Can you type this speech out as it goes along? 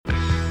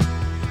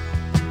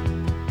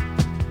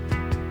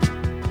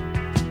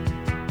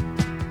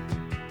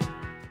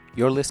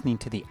You're listening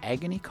to the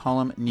Agony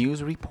Column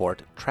News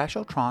Report,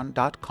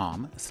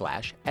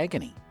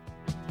 trashotron.com/agony.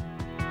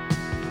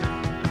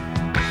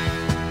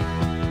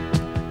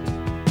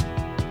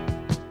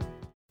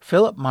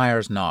 Philip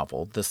Meyer's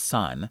novel, The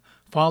Son,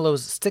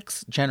 follows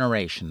 6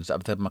 generations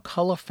of the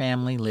McCullough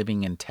family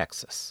living in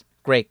Texas.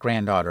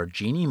 Great-granddaughter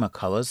Jeannie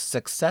McCullough's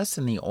success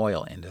in the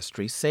oil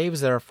industry saves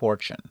their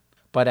fortune,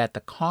 but at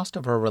the cost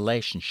of her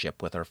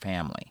relationship with her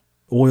family.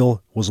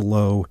 Oil was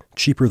low,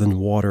 cheaper than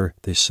water,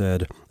 they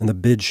said, and the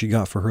bids she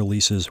got for her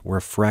leases were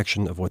a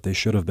fraction of what they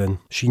should have been.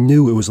 She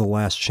knew it was the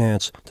last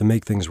chance to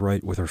make things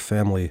right with her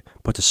family,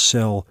 but to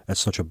sell at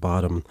such a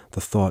bottom,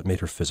 the thought made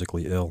her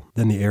physically ill.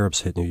 Then the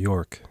Arabs hit New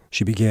York.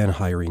 She began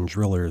hiring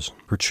drillers.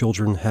 Her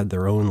children had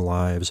their own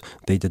lives.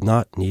 They did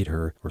not need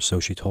her, or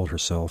so she told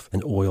herself,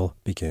 and oil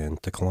began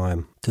to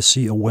climb. To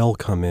see a well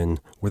come in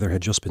where there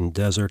had just been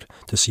desert,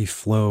 to see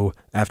flow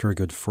after a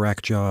good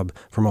frack job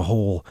from a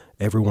hole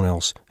everyone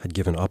else had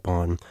given up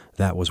on,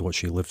 that was what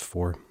she lived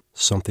for.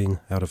 Something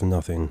out of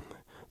nothing.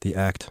 The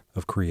act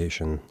of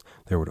creation.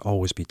 There would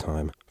always be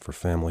time for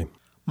family.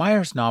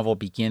 Meyer's novel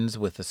begins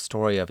with the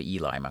story of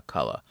Eli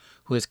McCullough,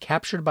 who is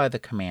captured by the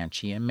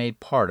Comanche and made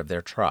part of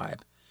their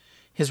tribe.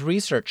 His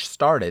research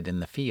started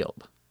in the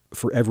field.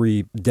 For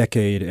every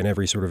decade and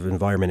every sort of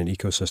environment and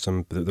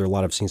ecosystem, there are a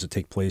lot of scenes that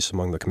take place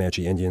among the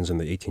Comanche Indians in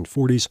the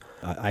 1840s.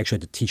 I actually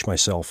had to teach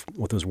myself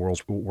what those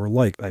worlds were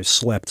like. I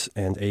slept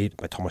and ate.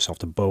 I taught myself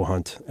to bow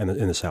hunt in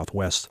the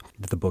Southwest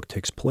that the book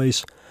takes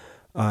place.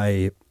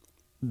 I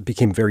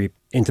became very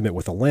intimate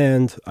with the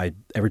land.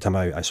 Every time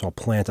I saw a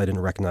plant I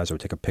didn't recognize, I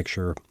would take a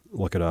picture,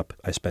 look it up.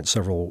 I spent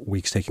several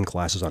weeks taking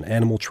classes on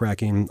animal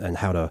tracking and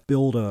how to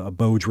build a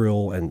bow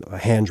drill and a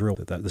hand drill.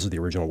 This is the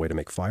original way to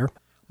make fire.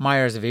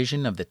 Meyer's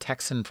vision of the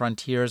Texan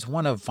frontier is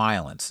one of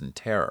violence and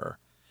terror.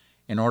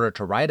 In order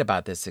to write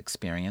about this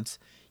experience,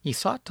 he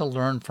sought to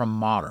learn from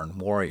modern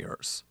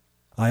warriors.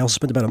 I also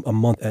spent about a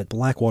month at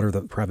Blackwater,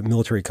 the private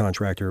military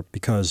contractor,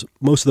 because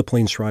most of the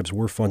Plains tribes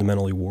were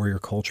fundamentally warrior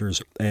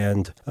cultures.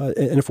 And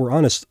if we're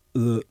honest,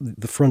 the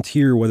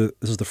frontier, whether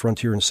this is the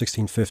frontier in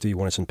 1650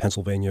 when it's in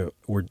Pennsylvania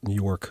or New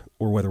York,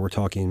 or whether we're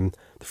talking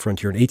the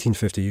frontier in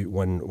 1850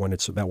 when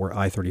it's about where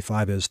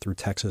I-35 is through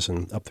Texas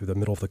and up through the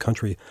middle of the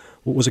country,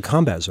 was a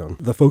combat zone.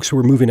 The folks who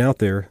were moving out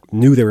there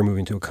knew they were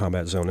moving to a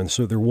combat zone. And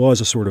so there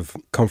was a sort of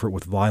comfort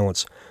with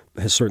violence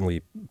that has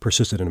certainly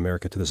persisted in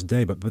America to this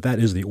day, but that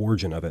is the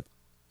origin of it.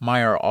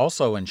 Meyer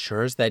also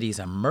ensures that he's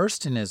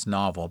immersed in his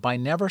novel by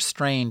never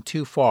straying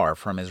too far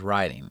from his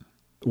writing.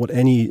 What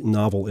any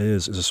novel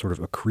is a sort of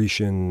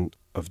accretion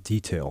of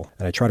detail,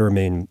 and I try to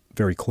remain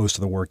very close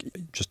to the work,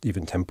 just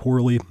even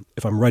temporally.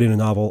 If I'm writing a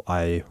novel,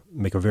 I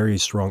make a very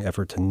strong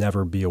effort to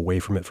never be away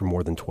from it for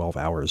more than 12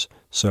 hours.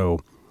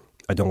 So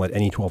I don't let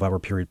any 12-hour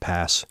period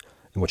pass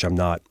in which I'm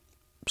not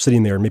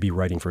sitting there and maybe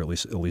writing for at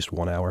least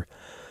 1 hour.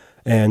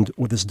 And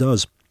what this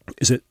does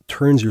is it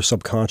turns your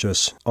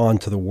subconscious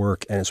onto the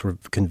work, and it sort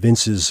of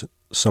convinces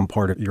some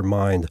part of your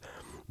mind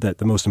that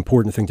the most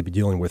important thing to be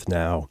dealing with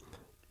now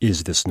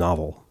is this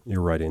novel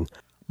you're writing.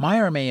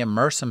 Meyer may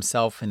immerse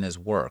himself in his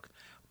work,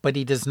 but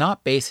he does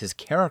not base his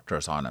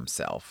characters on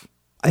himself.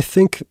 I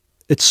think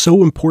it's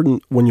so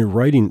important when you're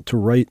writing to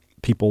write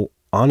people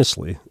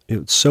honestly.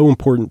 It's so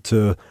important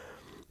to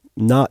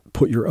not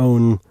put your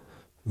own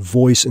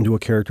voice into a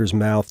character's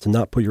mouth, to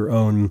not put your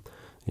own,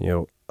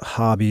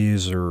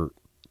 hobbies or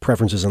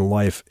preferences in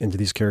life into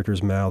these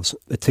characters' mouths.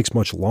 It takes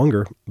much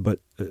longer, but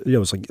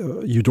it's like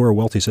Eudora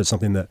Welty said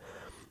something that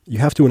you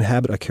have to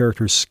inhabit a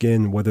character's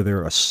skin, whether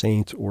they're a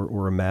saint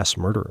or a mass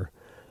murderer.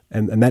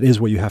 And that is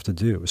what you have to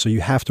do. So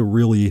you have to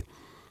really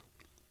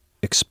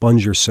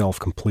expunge yourself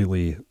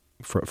completely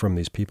from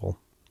these people.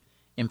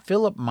 In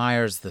Philip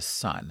Meyer's The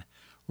Son,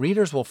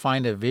 readers will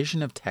find a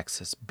vision of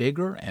Texas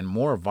bigger and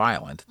more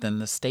violent than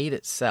the state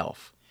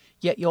itself.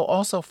 Yet you'll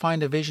also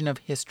find a vision of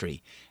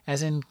history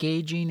as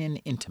engaging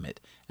and intimate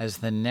as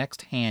the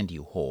next hand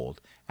you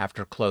hold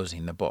after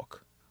closing the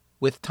book.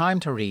 With time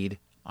to read,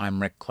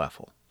 I'm Rick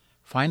Kleffel.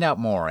 Find out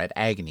more at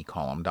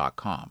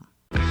agonycolumn.com.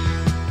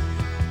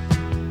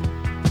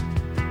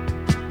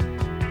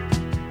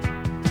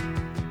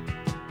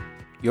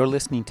 You're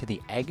listening to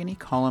the Agony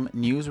Column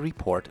News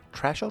Report,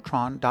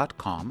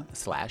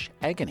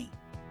 trashotron.com/agony.